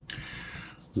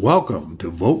Welcome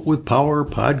to Vote with Power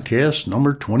Podcast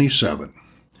number 27.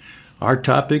 Our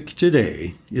topic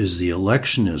today is the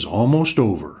election is almost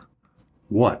over.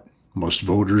 What must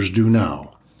voters do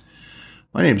now?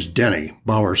 My name is Denny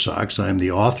Bowersox. I am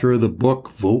the author of the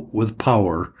book Vote with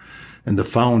Power and the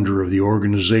founder of the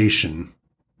organization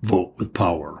Vote with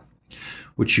Power,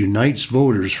 which unites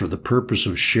voters for the purpose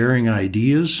of sharing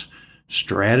ideas,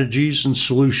 strategies, and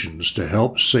solutions to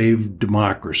help save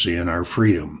democracy and our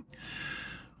freedom,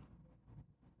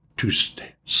 to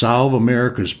solve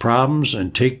America's problems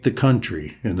and take the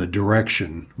country in the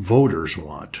direction voters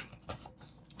want.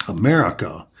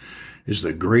 America is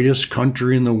the greatest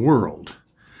country in the world.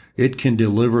 It can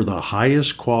deliver the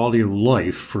highest quality of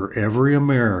life for every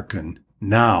American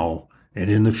now and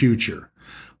in the future,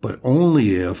 but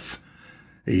only if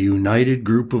a united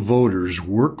group of voters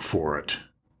work for it.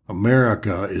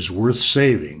 America is worth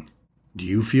saving. Do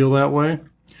you feel that way?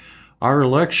 Our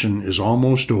election is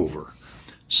almost over.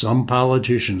 Some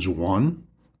politicians won,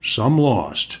 some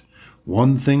lost.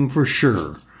 One thing for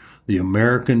sure, the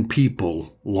American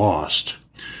people lost.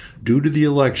 Due to the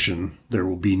election, there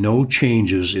will be no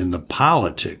changes in the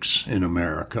politics in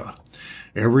America.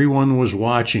 Everyone was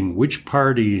watching which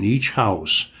party in each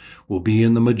house will be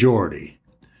in the majority.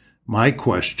 My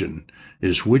question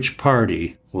is, which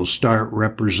party will start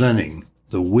representing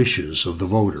the wishes of the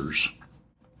voters?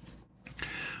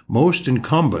 Most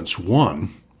incumbents won,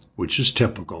 which is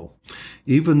typical,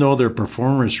 even though their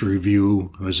performance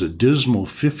review has a dismal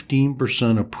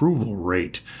 15% approval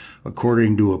rate,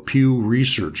 according to a Pew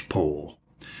Research poll.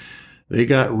 They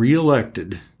got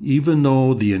reelected, even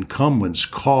though the incumbents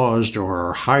caused or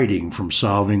are hiding from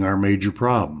solving our major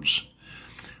problems.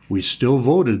 We still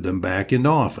voted them back into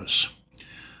office.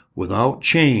 Without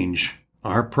change,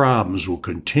 our problems will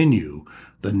continue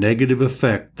the negative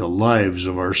effect the lives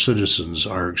of our citizens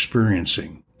are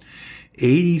experiencing.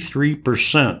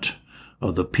 83%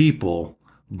 of the people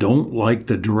don't like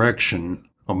the direction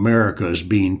America is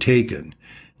being taken,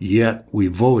 yet we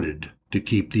voted to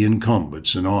keep the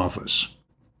incumbents in office.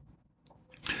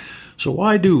 So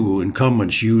why do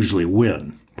incumbents usually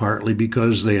win? Partly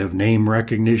because they have name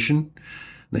recognition.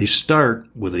 They start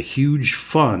with a huge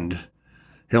fund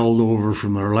held over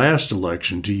from their last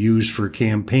election to use for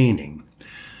campaigning.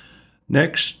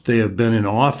 Next, they have been in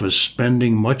office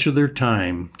spending much of their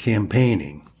time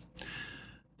campaigning.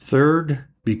 Third,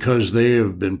 because they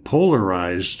have been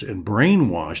polarized and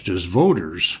brainwashed as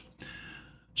voters,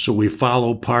 so we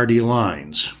follow party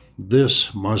lines.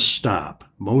 This must stop.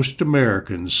 Most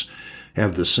Americans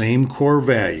have the same core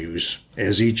values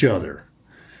as each other.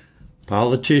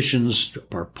 Politicians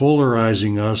are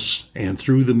polarizing us and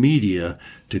through the media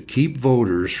to keep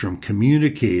voters from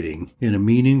communicating in a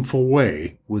meaningful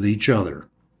way with each other.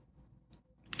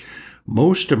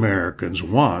 Most Americans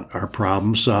want our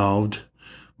problems solved.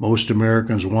 Most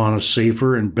Americans want a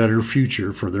safer and better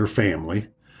future for their family.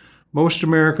 Most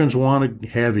Americans want to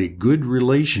have a good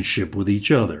relationship with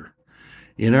each other.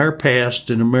 In our past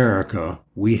in America,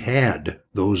 we had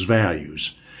those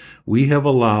values. We have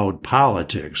allowed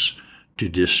politics to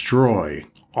destroy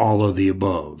all of the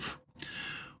above.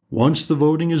 Once the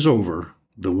voting is over,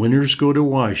 the winners go to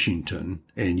Washington,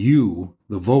 and you,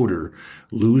 the voter,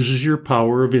 loses your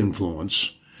power of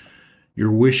influence,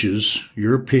 your wishes,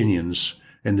 your opinions,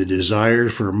 and the desire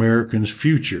for Americans'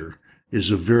 future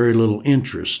is of very little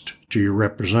interest to your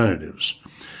representatives.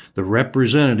 The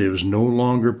representatives no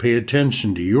longer pay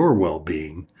attention to your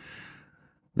well-being.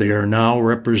 They are now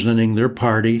representing their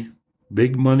party,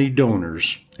 big money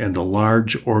donors, and the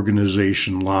large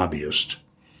organization lobbyist.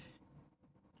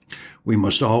 We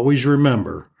must always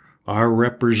remember our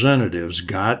representatives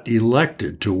got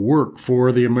elected to work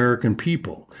for the American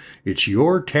people. It's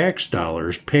your tax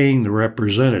dollars paying the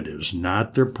representatives,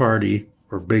 not their party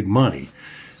or big money.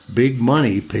 Big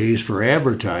money pays for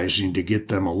advertising to get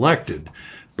them elected,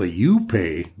 but you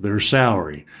pay their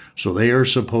salary, so they are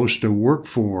supposed to work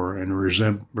for and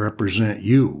represent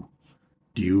you.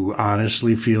 Do you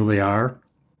honestly feel they are?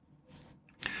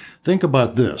 Think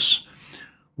about this.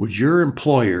 Would your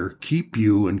employer keep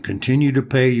you and continue to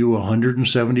pay you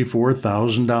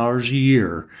 $174,000 a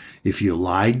year if you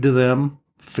lied to them,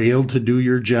 failed to do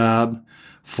your job,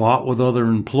 fought with other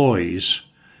employees,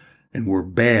 and were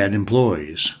bad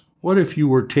employees? What if you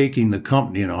were taking the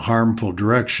company in a harmful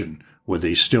direction? Would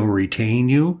they still retain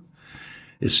you?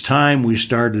 It's time we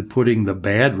started putting the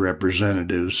bad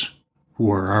representatives,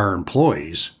 who are our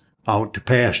employees, out to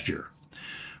pasture.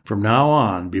 From now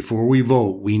on, before we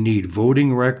vote, we need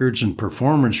voting records and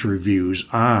performance reviews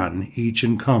on each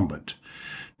incumbent.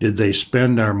 Did they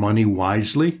spend our money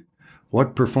wisely?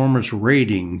 What performance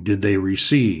rating did they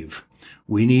receive?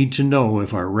 We need to know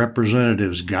if our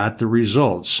representatives got the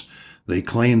results they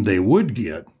claimed they would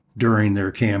get during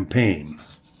their campaign.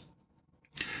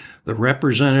 The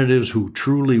representatives who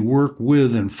truly work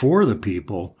with and for the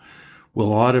people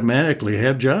will automatically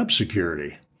have job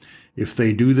security. If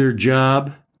they do their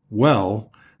job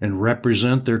well and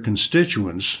represent their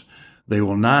constituents, they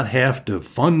will not have to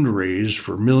fundraise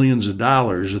for millions of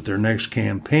dollars at their next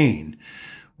campaign.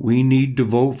 We need to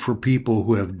vote for people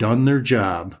who have done their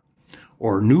job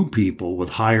or new people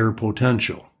with higher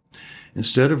potential.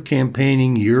 Instead of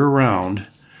campaigning year-round,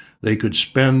 they could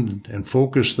spend and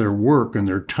focus their work and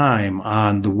their time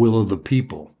on the will of the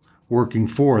people, working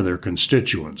for their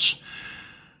constituents.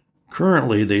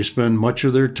 Currently, they spend much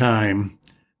of their time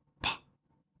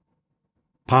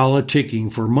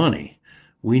politicking for money.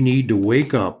 We need to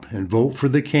wake up and vote for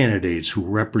the candidates who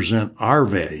represent our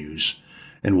values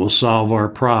and will solve our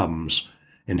problems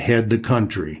and head the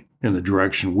country in the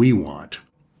direction we want.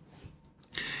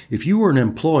 If you were an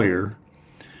employer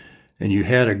and you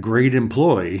had a great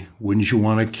employee, wouldn't you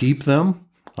want to keep them?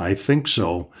 I think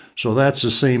so. So that's the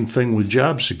same thing with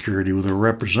job security with our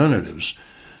representatives.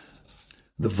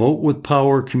 The Vote with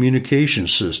Power communication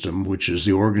system, which is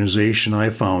the organization I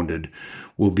founded,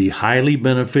 will be highly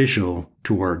beneficial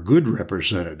to our good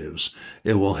representatives.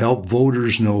 It will help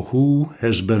voters know who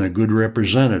has been a good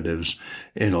representative,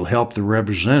 and it'll help the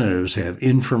representatives have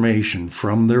information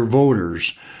from their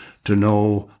voters to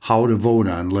know how to vote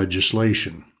on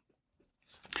legislation.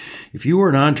 If you were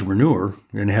an entrepreneur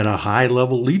and had a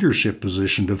high-level leadership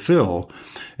position to fill,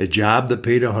 a job that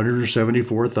paid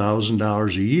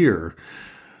 $174,000 a year,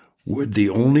 would the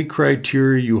only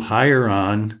criteria you hire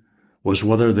on was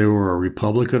whether they were a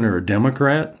Republican or a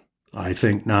Democrat? I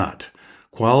think not.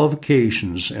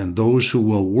 Qualifications and those who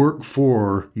will work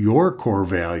for your core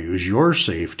values, your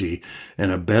safety,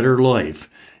 and a better life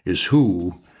is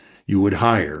who you would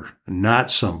hire,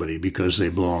 not somebody because they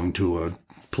belong to a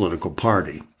political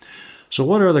party. So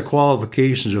what are the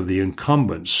qualifications of the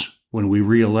incumbents when we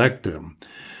reelect them?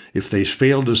 If they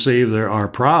fail to solve our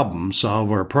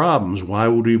problems, why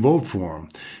would we vote for them?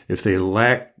 If they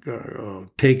lack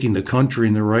taking the country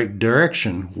in the right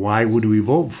direction, why would we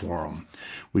vote for them?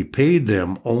 We paid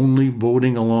them only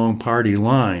voting along party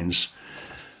lines.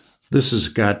 This has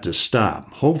got to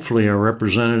stop. Hopefully our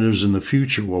representatives in the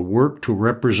future will work to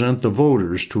represent the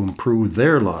voters to improve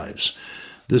their lives.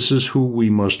 This is who we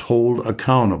must hold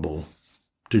accountable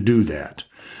to do that.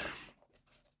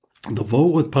 The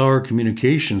Vote with Power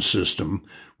communication system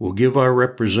will give our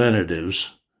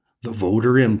representatives the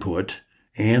voter input,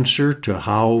 answer to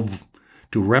how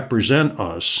to represent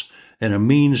us, and a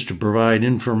means to provide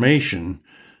information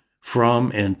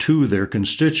from and to their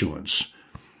constituents.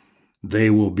 They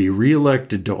will be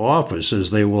reelected to office as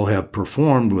they will have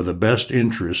performed with the best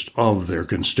interest of their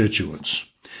constituents.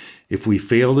 If we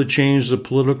fail to change the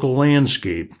political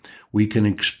landscape, we can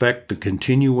expect the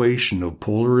continuation of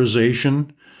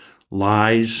polarization,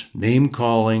 lies,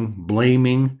 name-calling,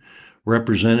 blaming,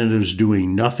 representatives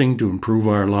doing nothing to improve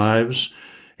our lives,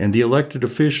 and the elected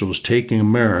officials taking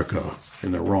America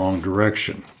in the wrong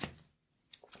direction.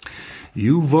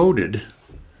 You voted,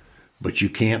 but you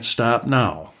can't stop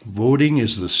now. Voting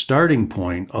is the starting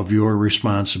point of your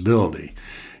responsibility.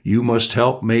 You must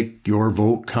help make your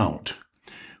vote count.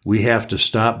 We have to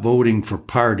stop voting for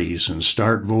parties and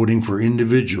start voting for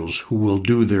individuals who will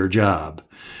do their job.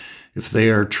 If they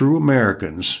are true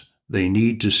Americans, they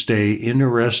need to stay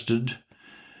interested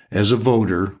as a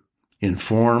voter,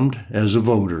 informed as a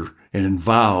voter, and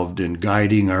involved in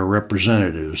guiding our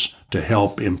representatives to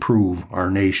help improve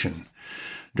our nation.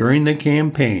 During the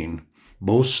campaign,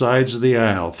 both sides of the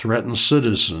aisle threatened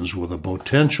citizens with a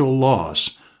potential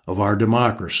loss of our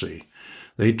democracy.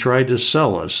 They tried to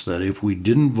sell us that if we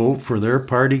didn't vote for their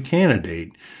party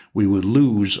candidate, we would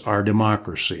lose our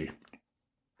democracy.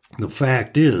 The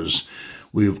fact is,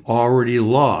 we have already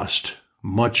lost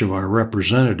much of our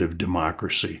representative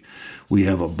democracy. We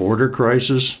have a border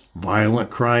crisis,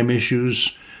 violent crime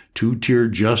issues, two-tier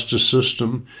justice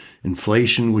system,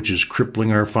 inflation which is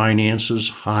crippling our finances,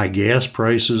 high gas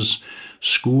prices,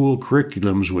 school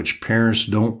curriculums which parents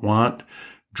don't want,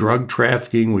 drug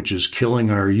trafficking which is killing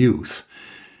our youth.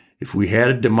 If we had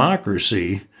a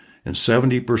democracy and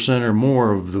 70% or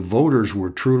more of the voters were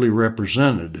truly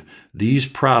represented, these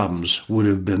problems would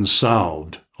have been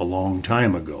solved a long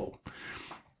time ago.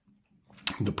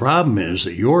 The problem is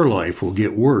that your life will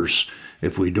get worse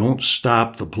if we don't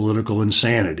stop the political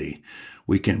insanity.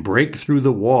 We can break through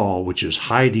the wall which is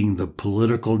hiding the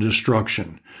political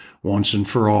destruction once and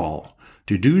for all.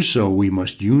 To do so, we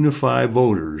must unify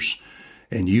voters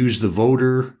and use the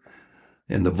voter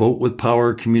and the Vote with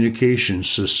Power communication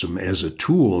system as a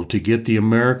tool to get the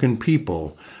American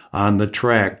people on the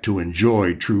track to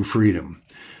enjoy true freedom.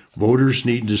 Voters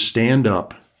need to stand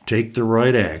up, take the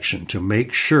right action to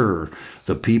make sure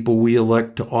the people we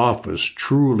elect to office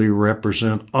truly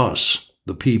represent us,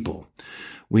 the people.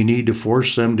 We need to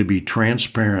force them to be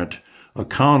transparent,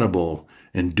 accountable,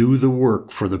 and do the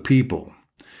work for the people.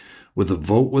 With the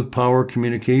Vote with Power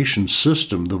communication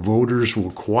system, the voters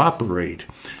will cooperate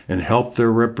and help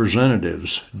their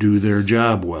representatives do their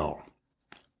job well.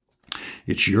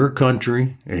 It's your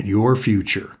country and your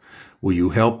future. Will you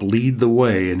help lead the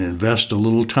way and invest a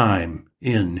little time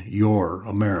in your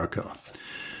America?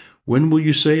 When will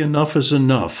you say enough is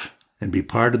enough and be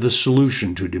part of the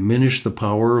solution to diminish the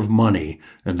power of money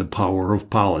and the power of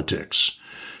politics?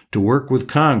 To work with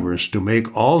Congress to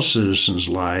make all citizens'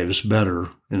 lives better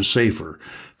and safer,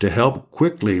 to help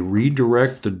quickly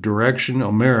redirect the direction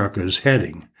America is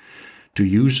heading, to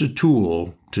use a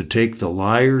tool to take the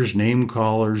liars,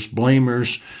 name-callers,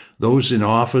 blamers, those in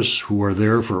office who are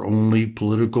there for only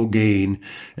political gain,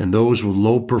 and those with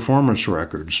low performance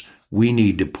records, we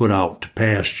need to put out to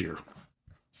pasture.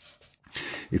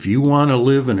 If you want to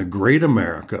live in a great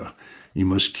America, you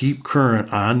must keep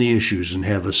current on the issues and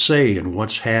have a say in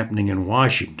what's happening in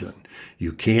Washington.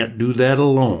 You can't do that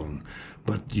alone,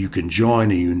 but you can join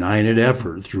a united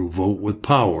effort through Vote with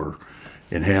Power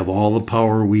and have all the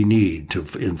power we need to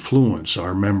influence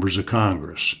our members of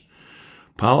Congress.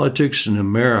 Politics in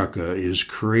America is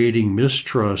creating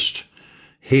mistrust,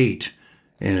 hate,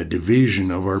 and a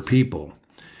division of our people.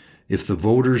 If the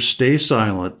voters stay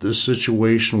silent, this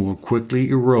situation will quickly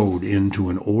erode into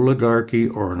an oligarchy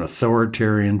or an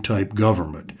authoritarian-type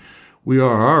government. We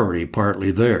are already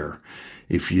partly there.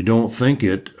 If you don't think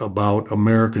it about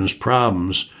Americans'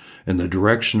 problems and the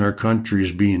direction our country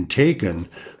is being taken,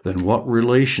 then what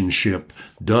relationship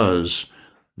does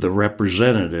the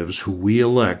representatives who we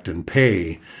elect and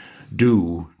pay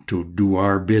do to do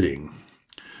our bidding?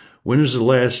 When is the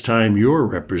last time your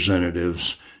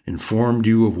representatives informed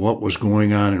you of what was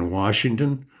going on in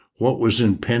Washington, what was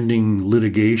in pending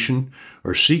litigation,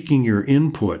 or seeking your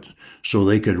input so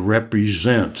they could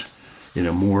represent in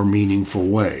a more meaningful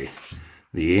way?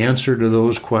 The answer to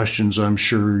those questions, I'm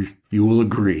sure you will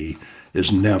agree,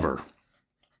 is never.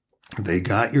 They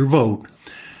got your vote,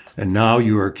 and now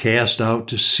you are cast out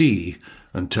to sea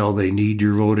until they need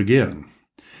your vote again.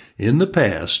 In the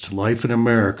past, life in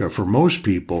America for most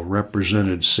people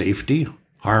represented safety,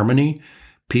 harmony,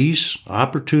 peace,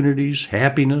 opportunities,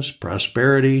 happiness,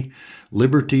 prosperity,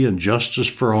 liberty, and justice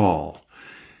for all.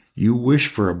 You wish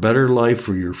for a better life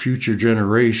for your future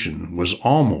generation was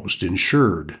almost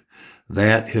ensured.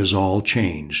 That has all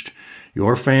changed.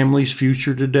 Your family's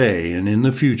future today and in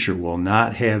the future will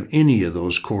not have any of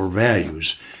those core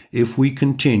values if we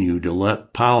continue to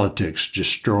let politics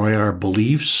destroy our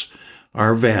beliefs,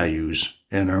 our values,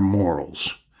 and our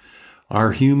morals.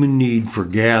 Our human need for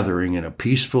gathering in a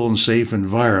peaceful and safe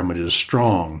environment is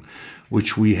strong,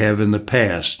 which we have in the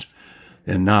past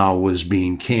and now was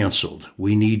being canceled.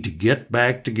 We need to get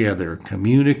back together,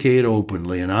 communicate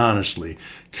openly and honestly,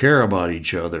 care about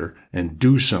each other, and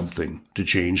do something to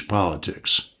change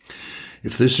politics.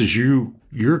 If this is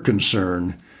your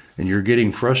concern and you're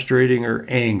getting frustrated or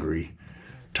angry,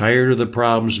 tired of the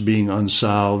problems being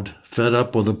unsolved, fed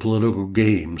up with the political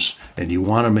games, and you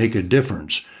want to make a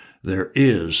difference, there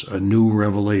is a new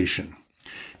revelation.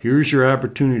 Here's your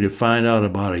opportunity to find out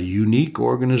about a unique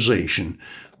organization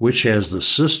which has the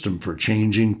system for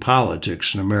changing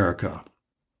politics in America.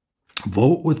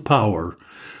 Vote with Power,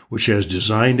 which has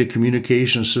designed a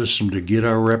communication system to get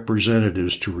our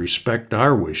representatives to respect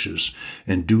our wishes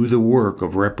and do the work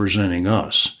of representing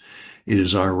us. It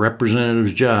is our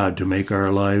representatives' job to make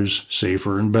our lives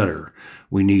safer and better.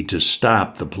 We need to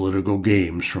stop the political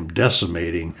games from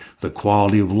decimating the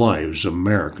quality of lives of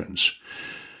Americans.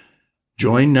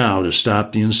 Join now to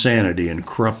stop the insanity and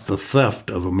corrupt the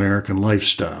theft of American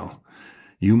lifestyle.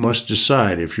 You must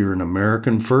decide if you're an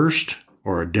American first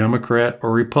or a Democrat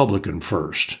or Republican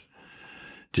first.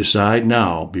 Decide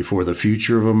now before the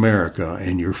future of America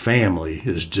and your family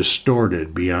is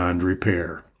distorted beyond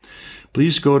repair.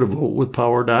 Please go to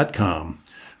votewithpower.com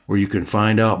where you can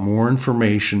find out more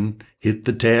information. Hit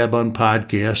the tab on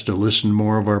podcast to listen to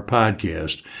more of our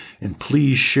podcast, and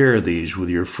please share these with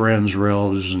your friends,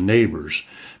 relatives, and neighbors,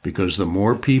 because the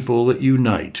more people that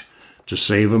unite to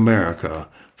save America,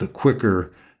 the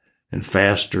quicker and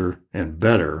faster and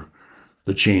better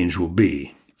the change will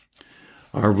be.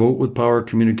 Our Vote with Power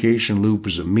communication loop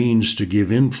is a means to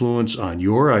give influence on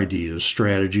your ideas,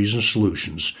 strategies, and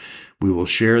solutions. We will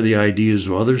share the ideas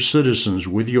of other citizens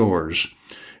with yours,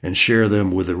 and share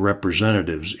them with the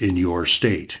representatives in your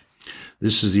state.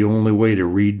 This is the only way to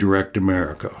redirect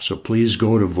America. So please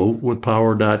go to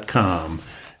votewithpower.com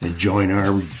and join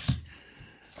our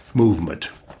movement.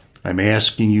 I'm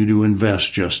asking you to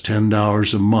invest just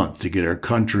 $10 a month to get our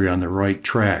country on the right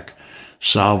track,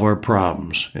 solve our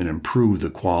problems, and improve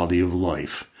the quality of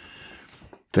life.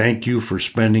 Thank you for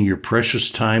spending your precious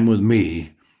time with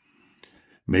me.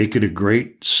 Make it a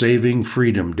great Saving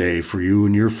Freedom Day for you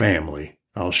and your family.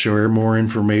 I'll share more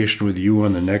information with you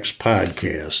on the next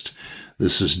podcast.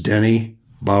 This is Denny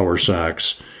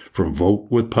Bowersox from Vote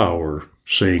with Power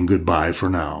saying goodbye for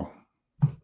now.